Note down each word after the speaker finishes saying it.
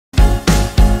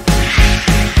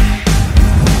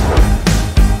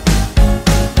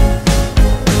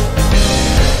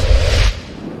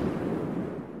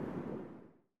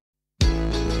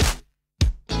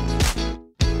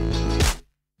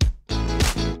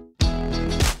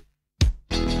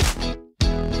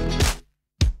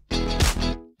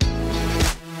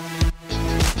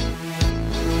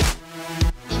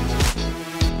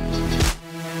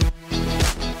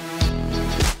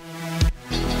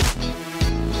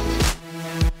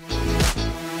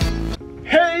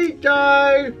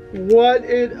Hey, what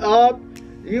is up?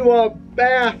 You are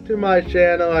back to my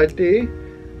channel, I see.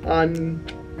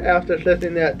 After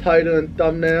listening to that title and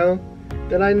thumbnail,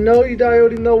 then I know you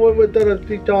already know what we're gonna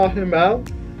be talking about.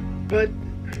 But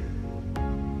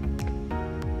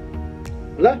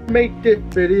let's make this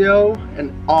video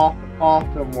an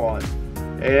awesome one.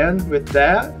 And with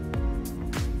that,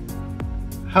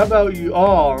 how about you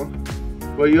all?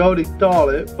 Well, you already saw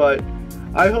it, but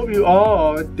I hope you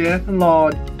all dancing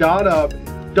along,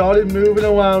 started moving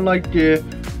around like this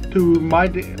to my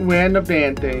random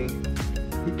dancing,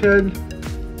 because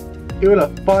it was a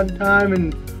fun time,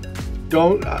 and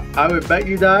I would bet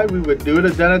you that we would do it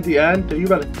again at the end, so you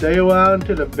better stay around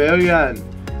to the very end.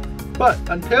 But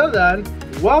until then,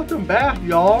 welcome back,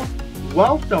 y'all.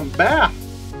 Welcome back.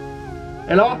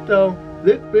 And also,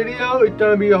 this video is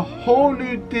gonna be a whole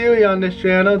new theory on this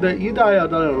channel that you guys are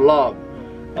gonna love.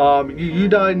 You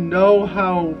guys know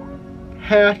how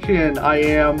passionate I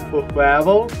am for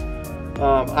travel.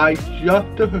 I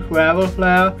just took a travel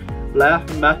class last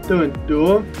semester in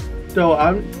school, so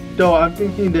I'm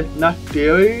thinking this next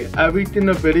theory, every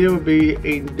single video will be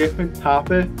a different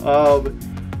topic of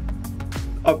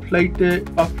a place that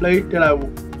I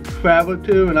traveled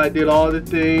to, and I did all the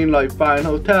things like find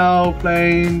hotel,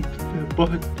 planes,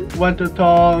 rental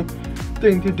car,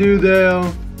 thing to do there,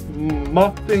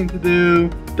 must thing to do,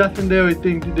 secondary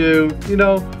thing to do, you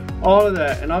know, all of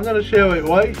that. And I'm gonna share it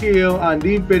right here on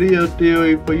these video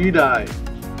theory for you guys.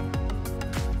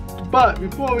 But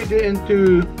before we get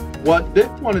into what this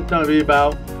one is gonna be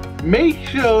about, make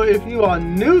sure if you are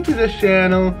new to this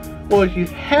channel, or if you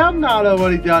have not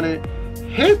already done it,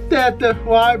 hit that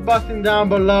subscribe button down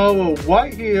below or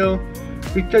right here,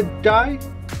 because guys,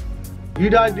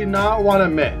 you guys do not want to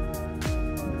miss.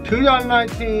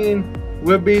 2019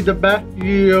 will be the best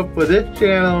year for this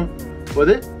channel, for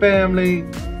this family,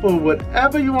 for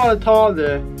whatever you want to call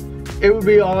this. It will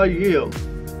be all year.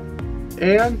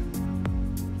 And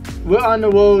we're on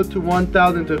the road to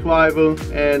 1,000 subscribers,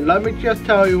 and let me just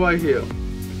tell you right here.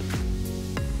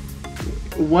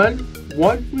 Once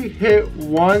we hit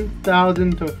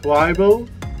 1,000 subscribers,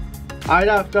 I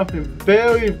got something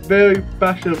very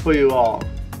special for you all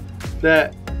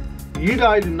that you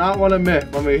guys do not want to miss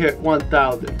when we hit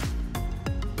 1,000.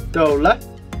 So let's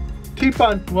keep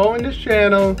on growing this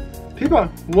channel, keep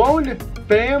on growing this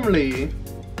family,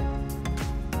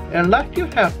 and let's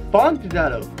just have fun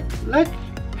together. Let's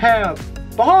have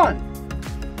fun.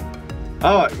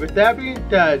 Alright, with that being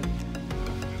said,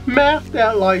 smash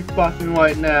that like button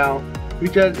right now,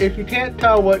 because if you can't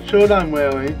tell what shirt I'm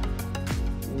wearing,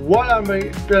 what I'm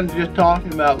just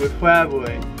talking about with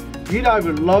traveling, you guys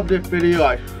would love this video.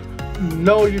 I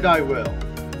know you guys will.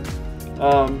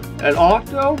 And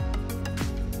also,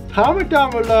 comment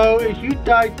down below if you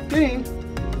guys think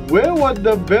where was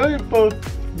the very first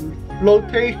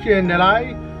location that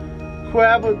I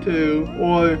traveled to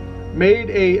or made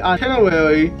a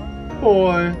itinerary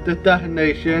for the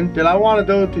destination that I want to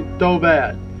go to so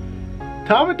bad.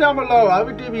 Comment down below. I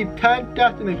will give you 10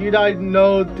 seconds if you guys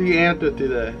know the answer to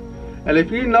this. And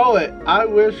if you know it, I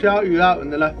will shout you out in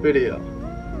the next video.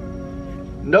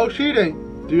 No cheating.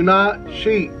 Do not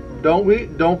cheat.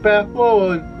 Don't fast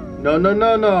forward. No.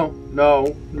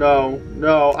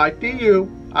 I see you.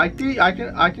 I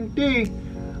can see.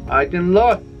 I can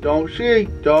look. Don't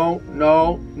cheat. Don't.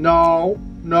 No.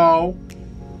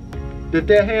 Get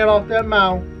that hand off that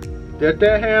mouth. Get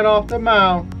that hand off the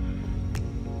mouth.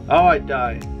 Alright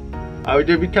guys. I will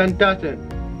give you 10 seconds.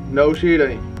 No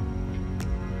cheating.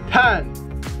 10,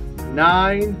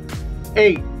 9,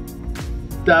 8,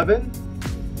 7,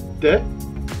 6,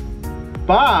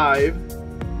 5,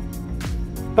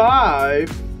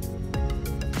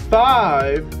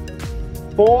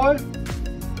 4,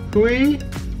 3,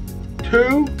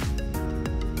 2,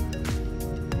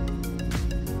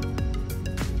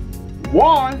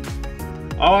 1.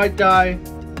 Alright guys.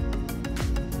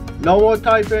 No more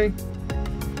typing.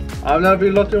 I'm gonna be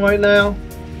looking right now.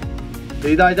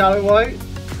 Did you guys got it right?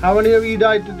 How many of you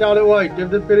guys got it right? Give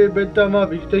this video a big thumb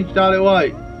up if you think you got it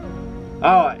right.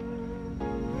 Alright.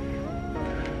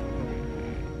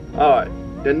 Alright.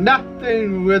 The next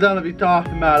thing we're gonna be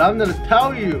talking about, I'm gonna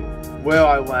tell you where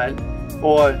I went,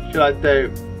 or should I say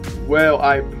where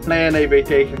I plan a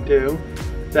vacation to,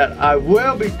 that I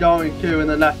will be going to in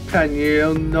the next 10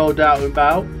 years, no doubt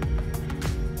about.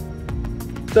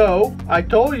 So, I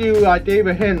told you, I gave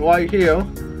a hint right here.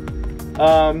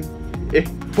 If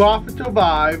crop to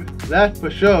survive, that's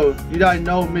for sure. You guys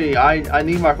know me, I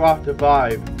need my crop to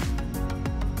survive.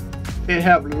 It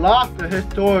have lots of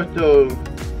historical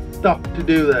stuff to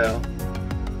do there.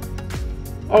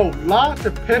 Oh, lots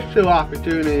of picture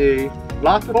opportunity,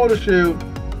 lots of photo shoot,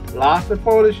 Lots of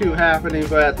photo shoot happening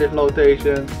at this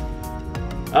location.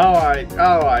 Alright.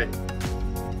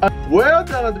 We're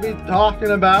going to be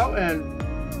talking about and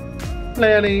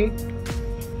planning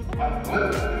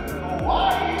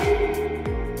Hawaii.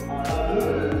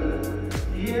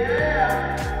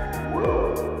 Yeah.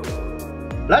 Woo.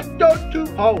 Let's go to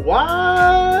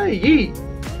Hawaii.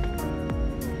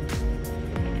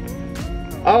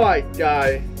 Alright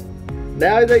guys,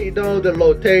 now that you know the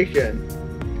location,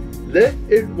 this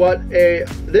is what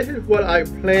I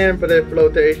planned for this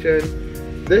location.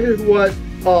 This is what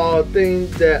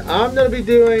things that I'm gonna be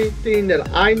doing, things that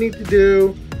I need to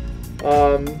do,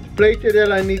 places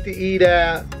that I need to eat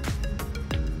at,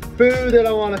 food that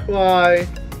I want to fly,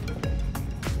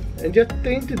 and just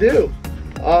things to do.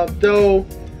 So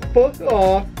first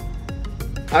off,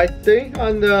 I think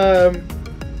on the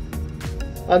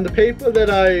paper that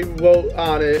I wrote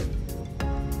on it,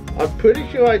 I'm pretty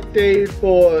sure I stayed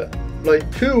for like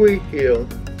 2 weeks here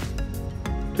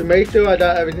to make sure I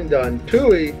got everything done. 2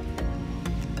 weeks.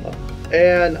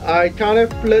 And I kind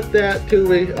of split that 2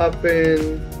 weeks up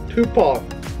in 2 parts.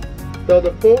 So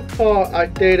the first part I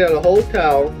stayed at a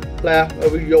hotel / a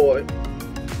resort.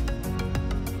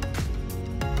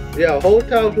 Yeah, a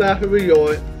hotel / a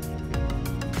resort.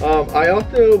 I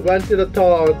also rented a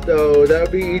car, so that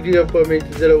would be easier for me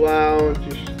to sit around,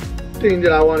 just things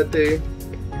that I want to see.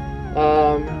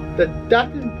 The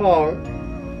second part,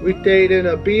 we stayed in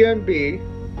a B&B.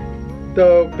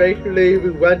 So basically we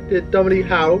rented somebody's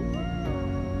house,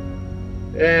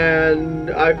 and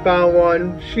I found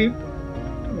one cheap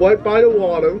right by the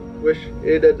water, which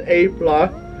is an A+.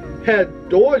 Had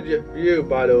gorgeous view,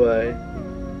 by the way.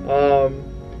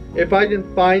 If I can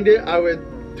find it, I would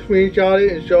screenshot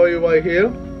it and show you right here.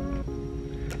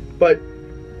 But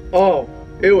oh,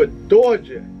 it was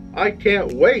gorgeous. I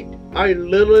can't wait. I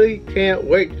literally can't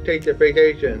wait to take the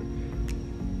vacation.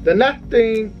 The next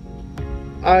thing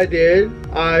I did,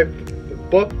 I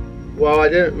booked, well, I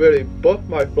didn't really book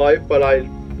my flight, but I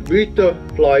reached the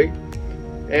flight,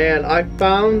 and I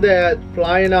found that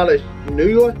flying out of New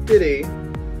York City,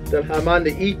 that I'm on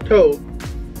the East Coast,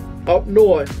 up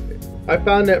north, I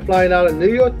found that flying out of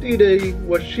New York City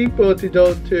was cheaper to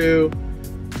go to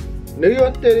New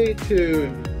York City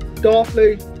to Salt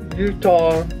Lake,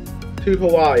 Utah to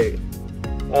Hawaii.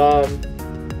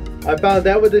 I found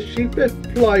that was the cheapest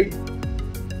flight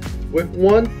with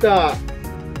one stop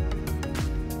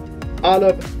out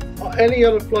of any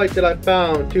other flight that I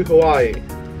found to Hawaii.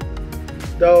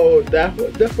 So that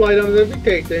was the flight I'm going to be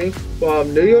taking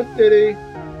from New York City,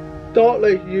 Salt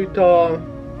Lake, Utah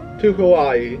to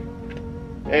Hawaii.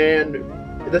 And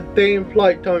the same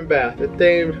flight coming back, the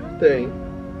same thing.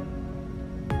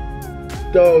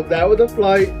 So that was the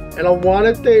flight, and I want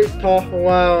to say talk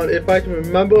around, if I can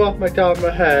remember off my top of my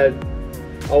head,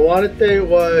 I want to say it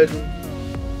was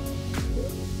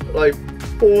like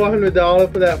 $400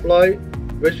 for that flight,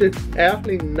 which is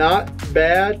actually not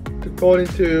bad according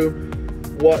to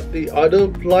what the other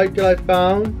flight that I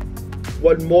found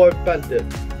was more expensive.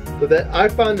 So that I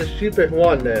found the cheapest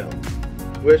one now,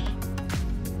 which,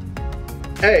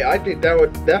 hey, I think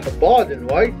that's a bargain,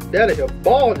 right? That is a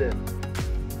bargain.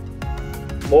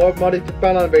 More money to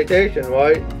spend on vacation,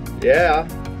 right? Yeah.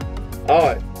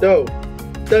 Alright, so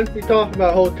since we talked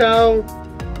about hotel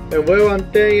and where I'm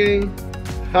staying,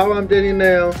 how I'm getting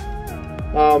there,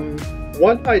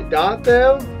 once I got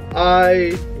there,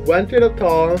 I rented a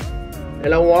car,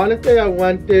 and I want to say I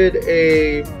rented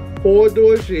a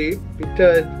 4-door Jeep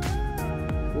because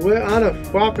we're on a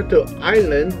tropical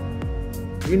island.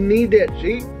 You need that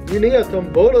Jeep. You need a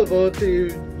convertible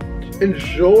to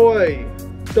enjoy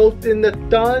soaked in the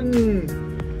sun,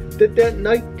 that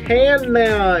night tan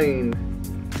line,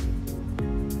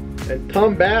 and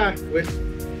come back with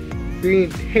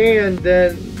being tanned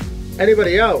than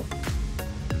anybody else.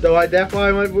 So I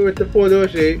definitely went with the 4-door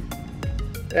Jeep,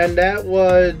 and that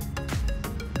was,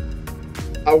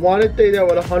 I want to say that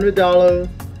was $100.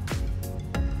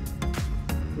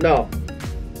 No.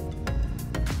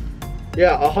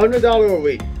 Yeah, $100 a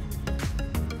week.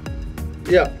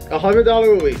 Yeah,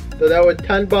 $100 a week. So that was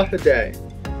 $10 a day.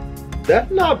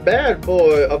 That's not bad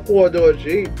for a 4-door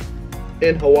Jeep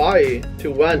in Hawaii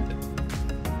to rent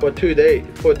for 2 days,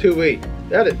 for 2 weeks.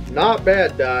 That is not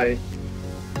bad, guys.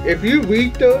 If you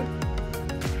research,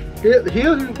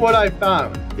 here's what I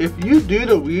found. If you do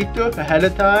the research ahead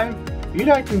of time, you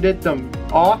guys can get some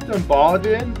awesome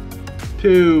bargains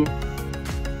to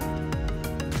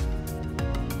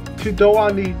go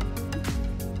on the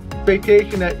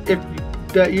vacation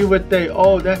that you would say,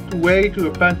 oh, that's way too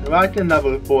expensive, I can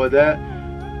never afford that.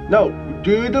 No,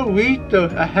 do the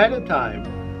research ahead of time.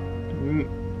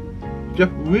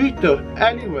 just research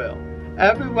anywhere,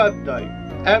 every website,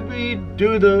 every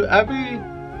doodle, every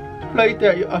place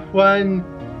that a friend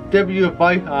gives you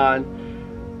advice on.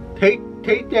 Take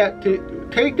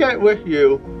that with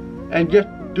you and just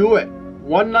do it.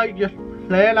 One night, just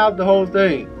plan out the whole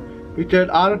thing, because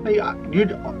honestly, you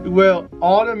will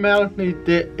automatically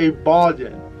get a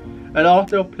bargain. And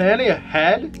also, planning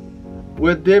ahead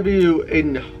will give you a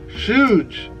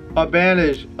huge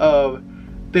advantage of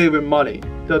saving money.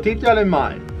 So keep that in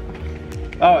mind.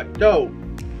 Alright, so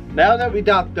now that we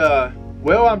got the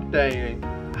where I'm staying,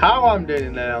 how I'm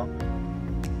doing now,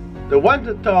 the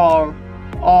winter song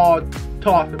all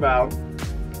talked about,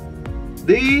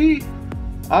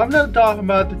 I'm gonna talk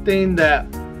about the thing that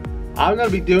I'm gonna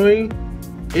be doing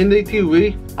in the 2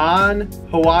 weeks on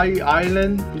Hawaii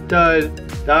Island, because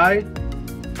I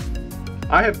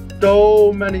have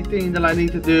so many things that I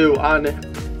need to do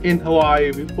in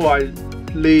Hawaii before I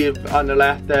leave on the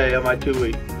last day of my 2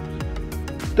 weeks.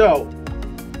 So,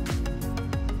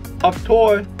 of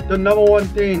course, the number one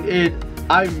thing is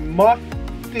I must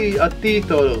see a sea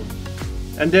turtle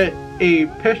and get a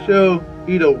picture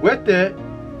either with it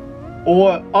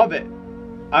or of it.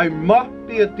 I must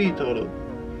see a sea turtle.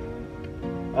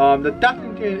 The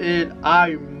second thing is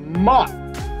I must.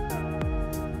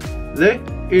 This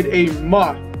is a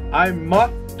must. I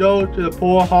must go to the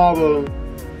Pearl Harbor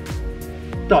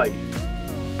site.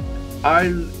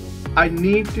 I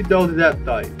need to go to that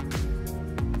site.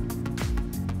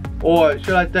 Or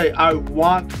should I say, I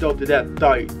want to go to that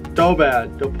site so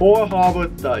bad. The Pearl Harbor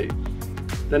site.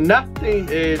 The next thing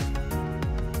is,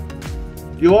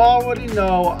 you already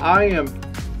know I am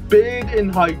big in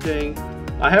hiking.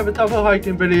 I have a couple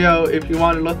hiking video. If you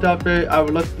want to look up it, I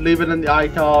will leave it in the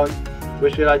icon,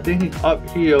 which is I think is up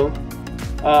here.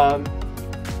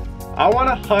 I want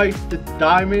to hike the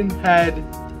Diamond Head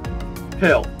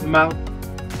Hill, Mount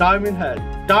Diamond Head.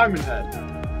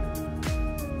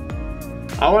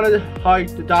 I want to hike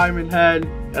the Diamond Head,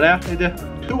 and actually there's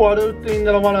 2 other things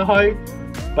that I want to hike,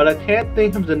 but I can't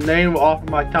think of the name off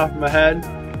my top of my head.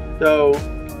 So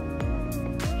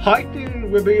hiking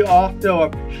will be also a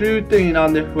true thing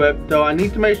on this trip, so I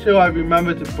need to make sure I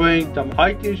remember to bring some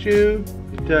hiking shoes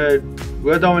because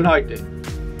we're going hiking.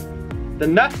 The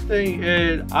next thing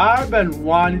is, I've been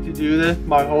wanting to do this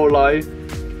my whole life.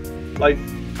 Like,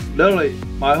 literally,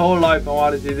 my whole life I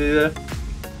wanted to do this.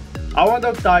 I want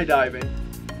to go skydiving.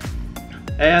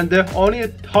 And there's only a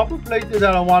couple places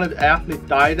that I wanted to actually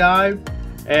skydive,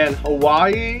 and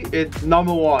Hawaii is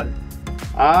number 1.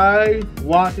 I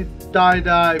want to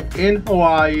skydive in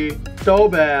Hawaii so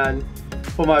bad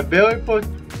for my very first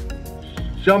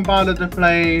jump out of the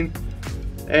plane,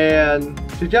 and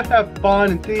to just have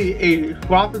fun and see a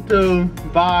tropical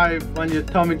vibe when you're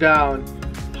coming down.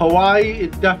 Hawaii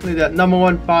is definitely that number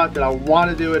 1 spot that I want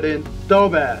to do it in so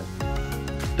bad.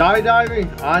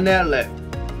 Skydiving on that list.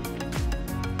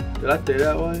 Did I say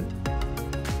that right?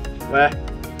 Well,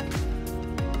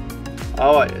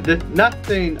 alright, this next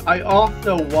thing, I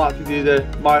also want to do this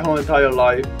my whole entire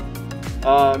life.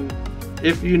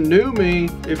 If you knew me,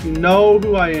 if you know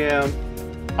who I am,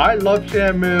 I love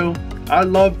Shamu, I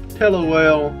love killer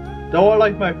whale. Those are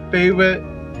like my favorite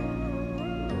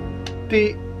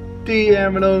sea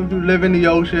animals who live in the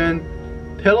ocean.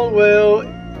 Killer whale,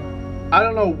 I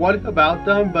don't know what it's about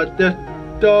them, but they're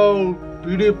so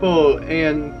beautiful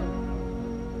and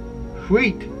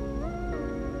sweet.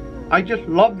 I just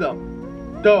love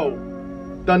them. So,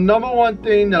 the number 1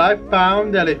 thing that I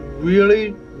found that is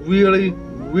really, really,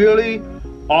 really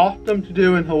awesome to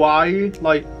do in Hawaii,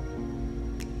 like,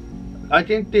 I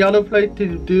think the other place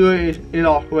to do it is in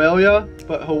Australia,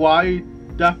 but Hawaii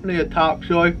definitely a top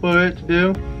choice for it to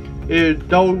do, is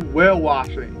go whale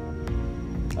watching.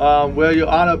 Where you're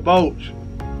on a boat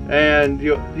and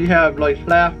you have like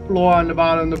flat floor on the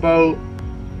bottom of the boat,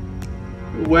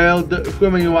 whale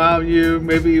swimming around you,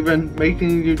 maybe even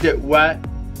making you get wet.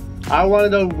 I want to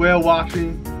go whale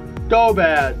watching so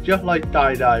bad, just like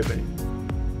skydiving.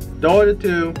 Those are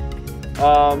the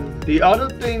 2. The other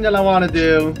thing that I want to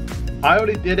do, I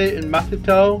already did it in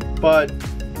Mexico, but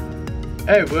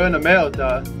hey, we're in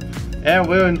America, and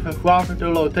we're in a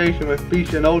tropical location with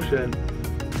beach and ocean.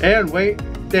 And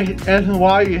in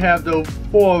Hawaii you have those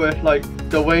forests, like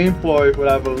the rainforest,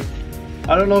 whatever.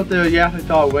 I don't know if they're actually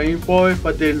called rainforest,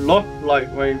 but they look like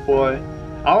rainforest.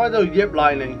 I want to go zip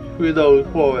lining through those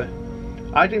forests.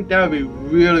 I think that would be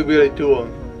really, really cool.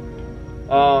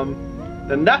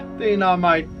 The next thing I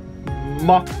might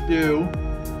must do,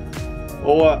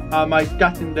 or I might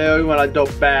secondary when I go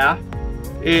back,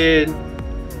 is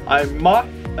I must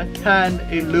attend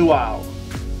a luau.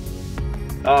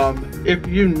 If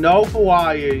you know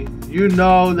Hawaii, you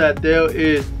know that there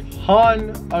is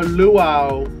ton of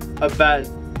luau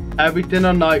events every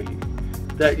single night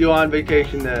that you're on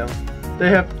vacation now. They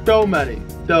have so many.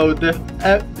 So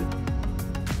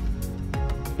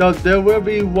there will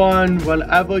be one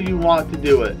whenever you want to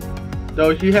do it. So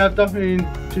if you have something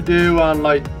to do on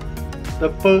like the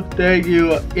first day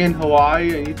you're in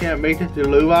Hawaii and you can't make it to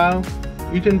luau,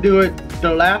 you can do it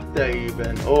the last day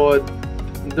even, or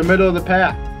the middle of the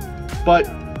path. But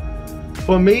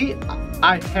for me,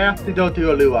 I have to go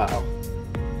to a luau.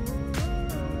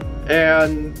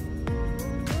 And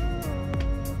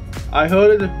I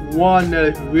heard of this one that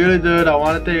is really good. I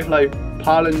want to say it's like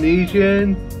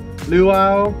Polynesian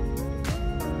luau,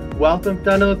 welcome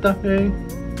center or something.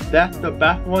 That's the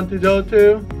best one to go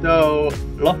to. So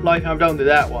looks like I'm going to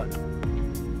that one.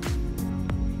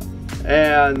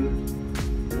 And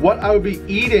what I will be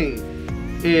eating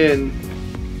in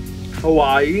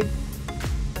Hawaii,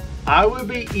 I will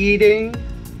be eating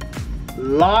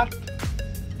lots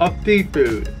of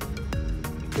seafood.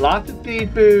 Lots of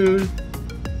seafood.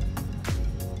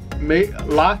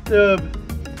 Lots of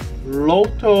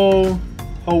local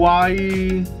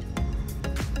Hawaii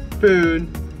food.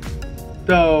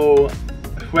 So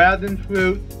crabs and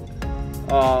fruit.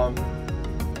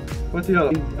 What's the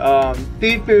other?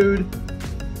 Seafood.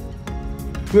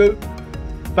 Fruit.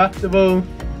 Festival.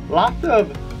 Lots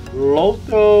of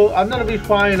local. I'm gonna be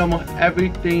trying almost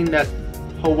everything that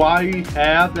Hawaii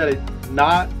has that is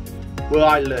not where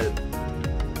I live.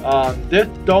 There's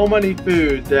so many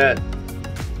foods that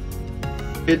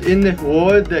is in this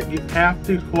world that you have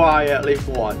to try at least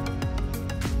once.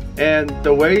 And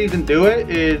the way you can do it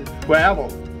is travel.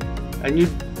 And you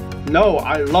know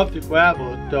I love to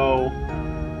travel, so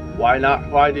why not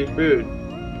try this food?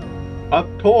 Of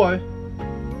course,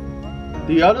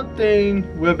 the other thing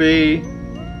will be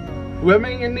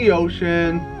swimming in the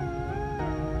ocean,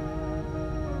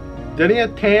 getting a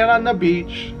tan on the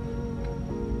beach,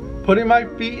 putting my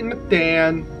feet in the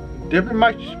sand, dipping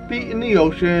my feet in the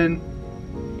ocean.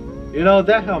 You know,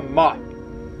 that's a must.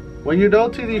 When you go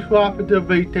to these cooperative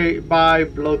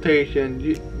vibe locations,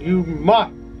 you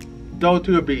must go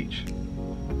to a beach.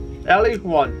 At least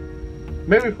one,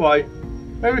 maybe twice,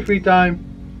 maybe 3 times,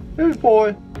 maybe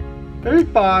 4, maybe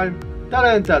 5,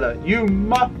 etc. You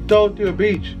must go to a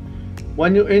beach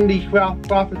when you're in these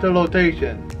cooperative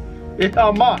locations. It's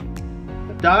a must.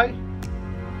 Okay?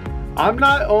 I'm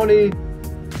not only,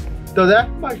 so that's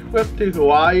my trip to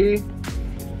Hawaii.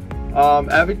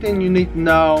 Everything you need to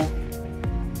know.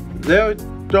 There's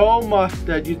so much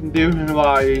that you can do in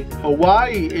Hawaii.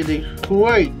 Hawaii is a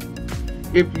great,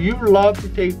 if you love to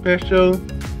take pictures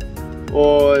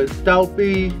or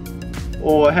selfie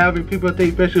or having people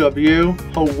take pictures of you,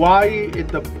 Hawaii is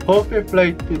the perfect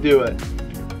place to do it.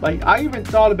 Like, I even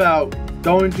thought about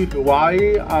going to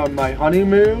Hawaii on my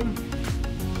honeymoon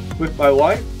with my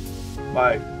wife,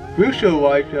 my future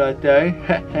wife, should I say.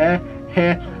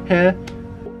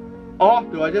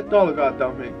 Also, I just thought about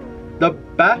something. The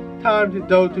best time to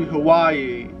go to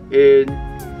Hawaii is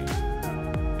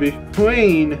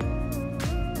between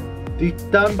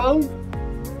December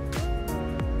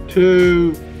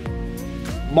to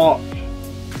March.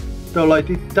 So like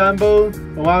December,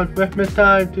 around Christmas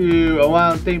time to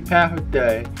around St. Patrick's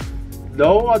Day.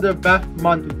 Those are the best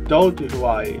months to go to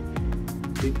Hawaii.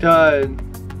 Because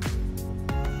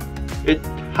it's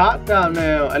hot down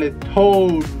there and it's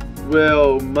cold.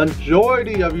 Well,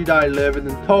 majority of you guys live in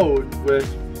the cold with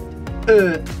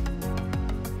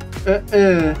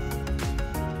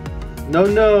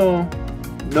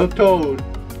no cold.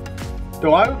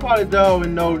 So I would probably go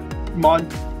in those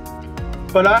months,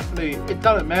 but actually it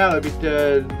doesn't matter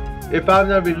because if I'm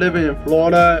gonna be living in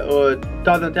Florida or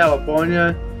Southern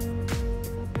California,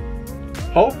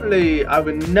 hopefully I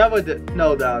would never get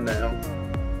snow down there.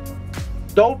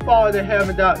 So far they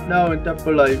haven't got snow except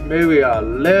for like maybe a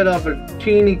little bit,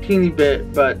 teeny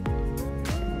bit, but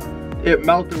it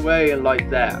melts away and like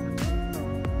that.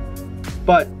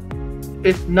 But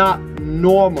it's not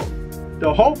normal.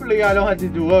 So hopefully I don't have to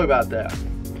worry about that.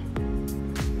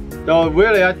 So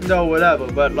really I can go whatever,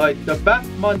 but like the best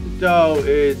month to go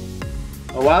is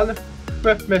around the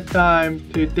Christmas time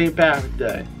to St. Patrick's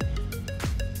Day.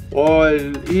 Or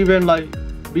even like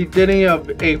beginning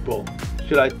of April,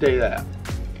 should I say that.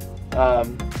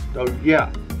 So yeah.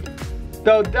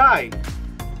 So guys,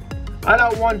 I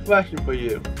got one question for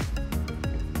you.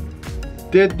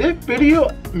 Did this video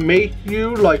make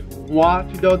you like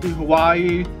want to go to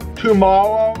Hawaii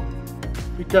tomorrow?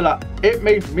 Because it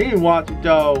made me want to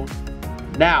go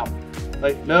now.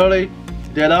 Like literally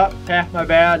get up, pack my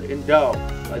bag and go.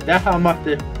 Like that's how much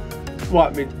they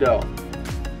want me to go.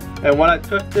 And when I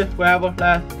took this travel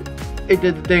class it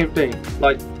did the same thing.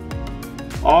 Like,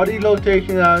 all these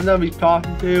locations that I'm gonna be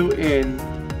talking to in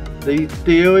the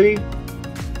theory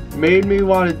made me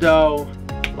want to go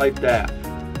like that.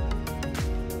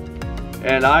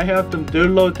 And I have some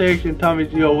good location coming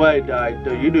your way, guys,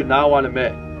 so you do not want to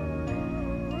miss.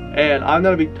 And I'm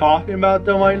gonna be talking about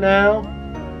them right now,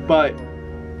 but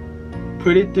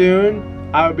pretty soon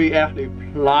I'll be actually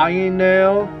flying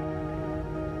now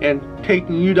and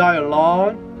taking you guys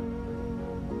along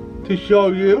to show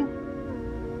you.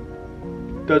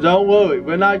 So don't worry,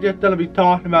 we're not just gonna be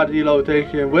talking about the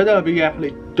location, we're gonna be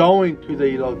actually going to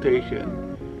the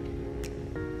location.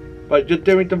 But just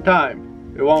give me some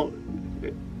time. It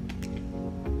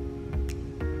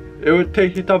will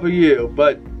take a couple years,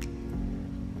 but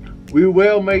we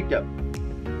will make them.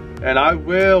 And I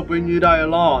will bring you guys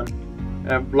along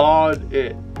and vlog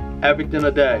it every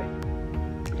single day.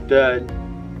 Because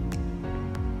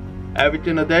every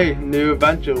single day is a new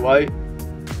adventure, right?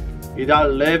 You gotta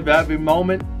live every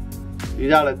moment. You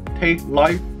gotta take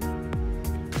life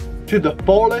to the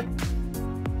fullest.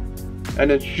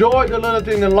 And enjoy the little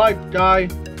thing in life,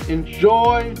 guys.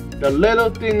 Enjoy the little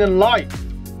thing in life.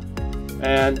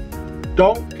 And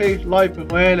don't take life for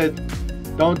granted.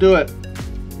 Don't do it.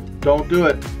 Don't do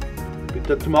it.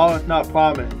 Because tomorrow is not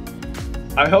promised.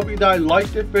 I hope you guys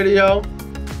liked this video.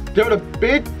 Give it a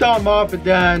big thumb up, and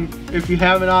then if you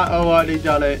haven't already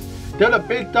done it, give it a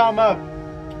big thumb up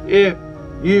if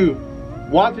you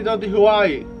want to go to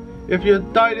Hawaii. If you're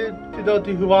excited to go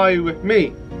to Hawaii with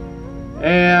me.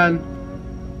 And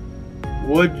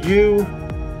would you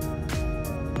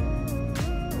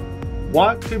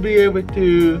want to be able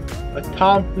to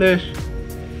accomplish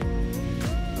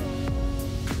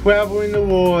traveling the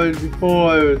world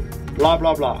before blah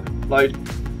blah blah? Like,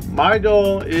 my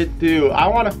goal is I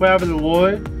want to travel the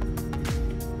world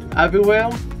everywhere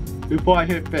before I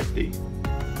hit 50.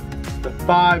 The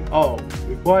 5-0.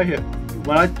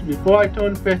 Before I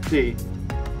turn 50,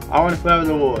 I want to travel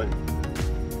the world.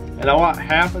 And I want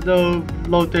half of those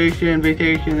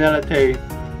vacations that I take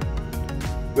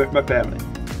with my family.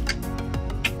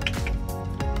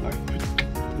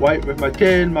 With my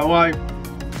kid, my wife.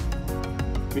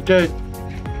 Because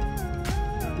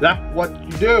that's what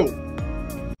you do.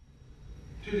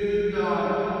 To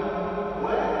die.